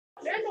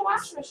They're in the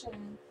washing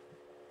machine.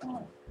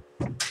 Oh.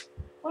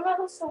 What am I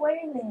supposed to wear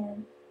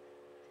then?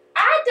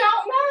 I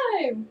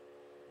don't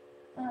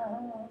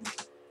know.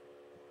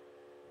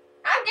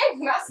 I gave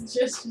you my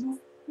suggestions.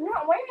 I'm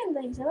not wearing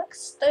these. They look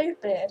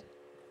stupid.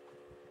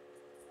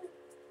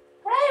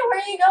 Hey, where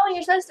are you going?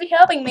 You're supposed to be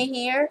helping me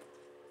here.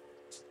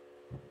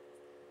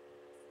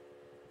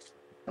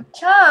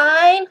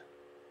 Chynna. You're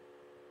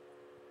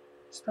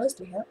supposed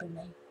to be helping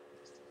me.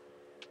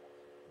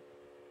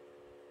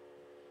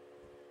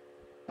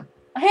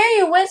 I hear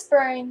you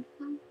whispering.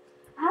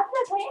 I have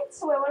no pants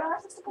to wear. What am I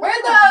supposed to put Wear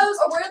on? those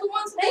or wear the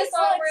ones with These this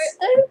on look it.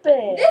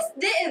 stupid. This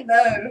didn't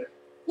though.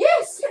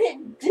 Yes,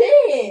 it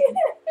did.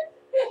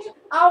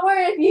 I'll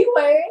wear it if you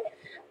wear it.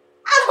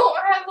 I don't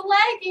have the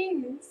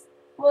leggings.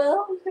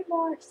 Well, you could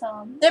wear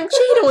some. Them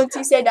cheetah ones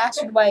you said I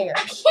should wear. I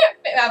can't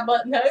fit my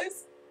button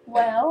nose.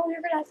 Well,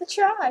 you're gonna have to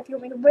try if you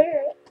want me to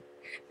wear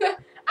it.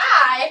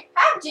 I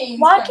have jeans.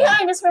 Why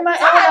can't I just wear my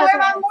elbow I wear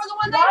pants? my more than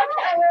one day. Why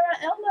can't I wear my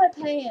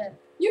elbow pants?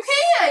 You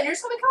can. You're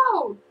just gonna be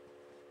cold.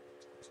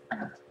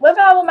 What if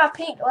I wear my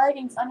pink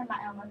leggings under my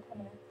elbow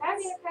pants? That'd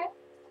be okay.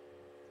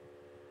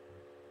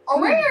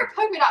 Or wear your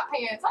polka dot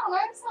pants. I don't know,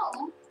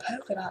 something.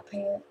 Polka dot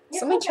pants. Yeah,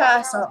 Let me polka try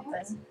dot something.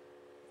 pants.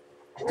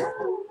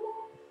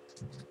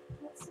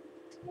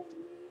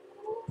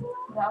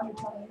 Now you're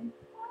telling.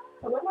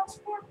 But what am I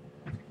supposed to wear?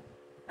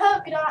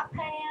 Polka dot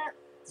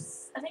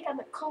pants. I think I'm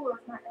the cooler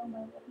with my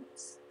elbow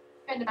pants.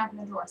 In the back of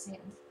the drawer, see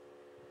them.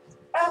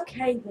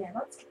 Okay then,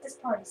 let's get this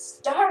party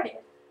started.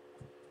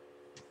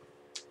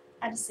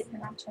 I just sit in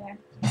my chair.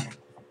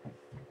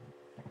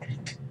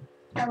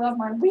 I love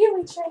my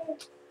wheelie chair.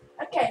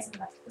 Okay, so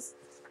let's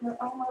put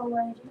on my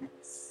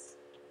leggings.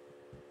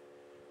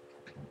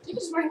 You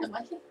just wear the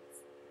leggings.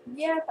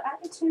 Yeah, but I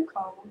get too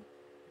cold.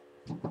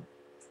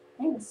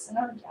 I need a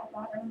snuggie. I'm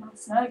not wearing my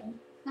snuggie.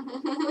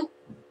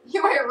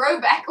 You wear a row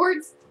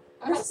backwards.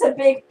 This is a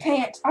big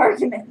pant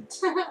argument.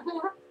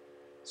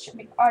 Should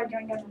be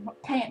arguing over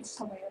what pants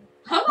to wear.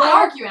 I'm not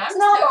arguing. I'm It's just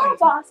not my telling you.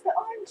 fault. Put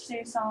orange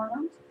juice on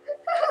them.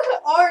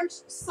 Orange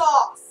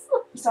sauce.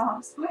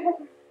 Sauce.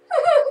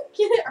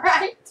 Get it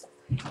right.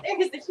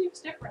 There is a huge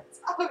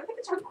difference. Oh, look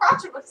at your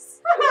crotulus.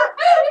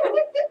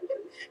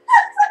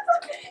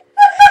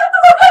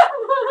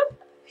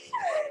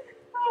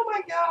 Oh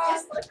my god.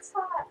 This looks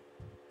hot.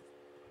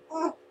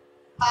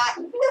 Hot.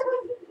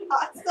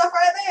 Hot stuff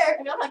right there.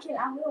 I know I can.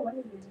 I will wear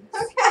these.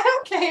 Okay, I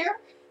don't care.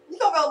 You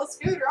gonna be on the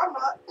scooter, I'm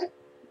not.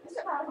 It's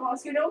not on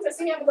scooter. Don't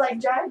see me like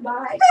drive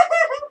by.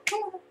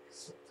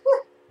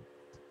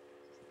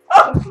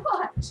 Oh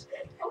gosh.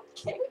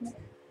 Okay.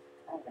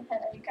 I have a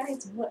headache. I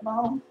need some lip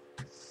balm.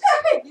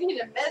 You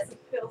need a medicine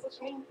pills, what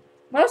you mean?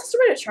 I'm supposed to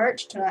wear to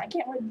church tonight. I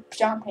can't wear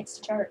pajama pants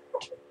to church.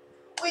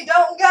 We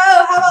don't go.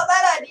 How about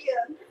that idea?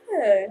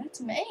 No,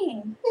 that's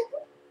mean.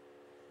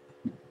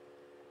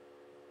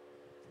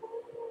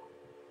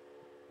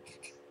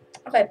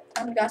 Okay,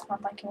 I'm gonna ask Mom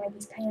if I can wear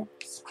these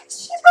pants.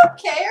 She don't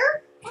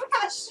care. What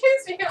kind of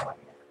shoes are you gonna wear?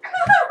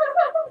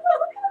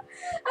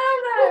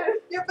 I don't know.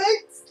 Your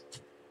boots?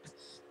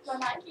 My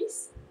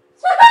Nikes.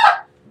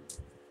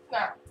 No.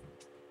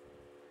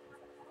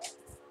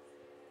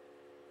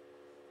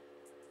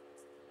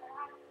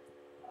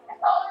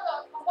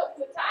 Oh,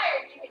 I'm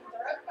tired. You can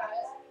throw it, guys.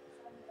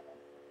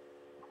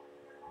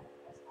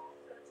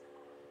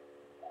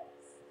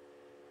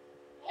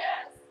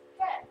 Yes.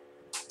 Okay.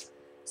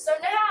 So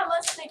now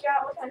let's figure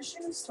out what kind of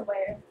shoes to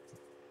wear.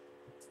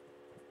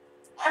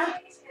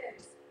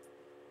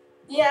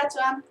 Yeah, that's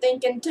what I'm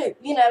thinking too.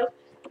 You know,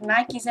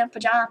 Nikes and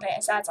pajama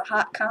pants. That's a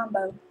hot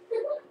combo.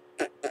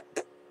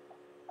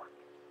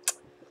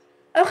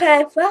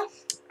 Okay, well,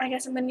 I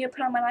guess I'm gonna go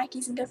put on my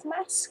Nikes and go for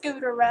my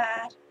scooter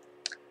ride.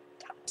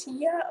 Talk to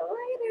ya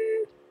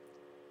later.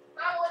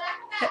 Mom, when I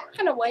come back, What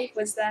kind of wave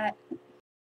was that?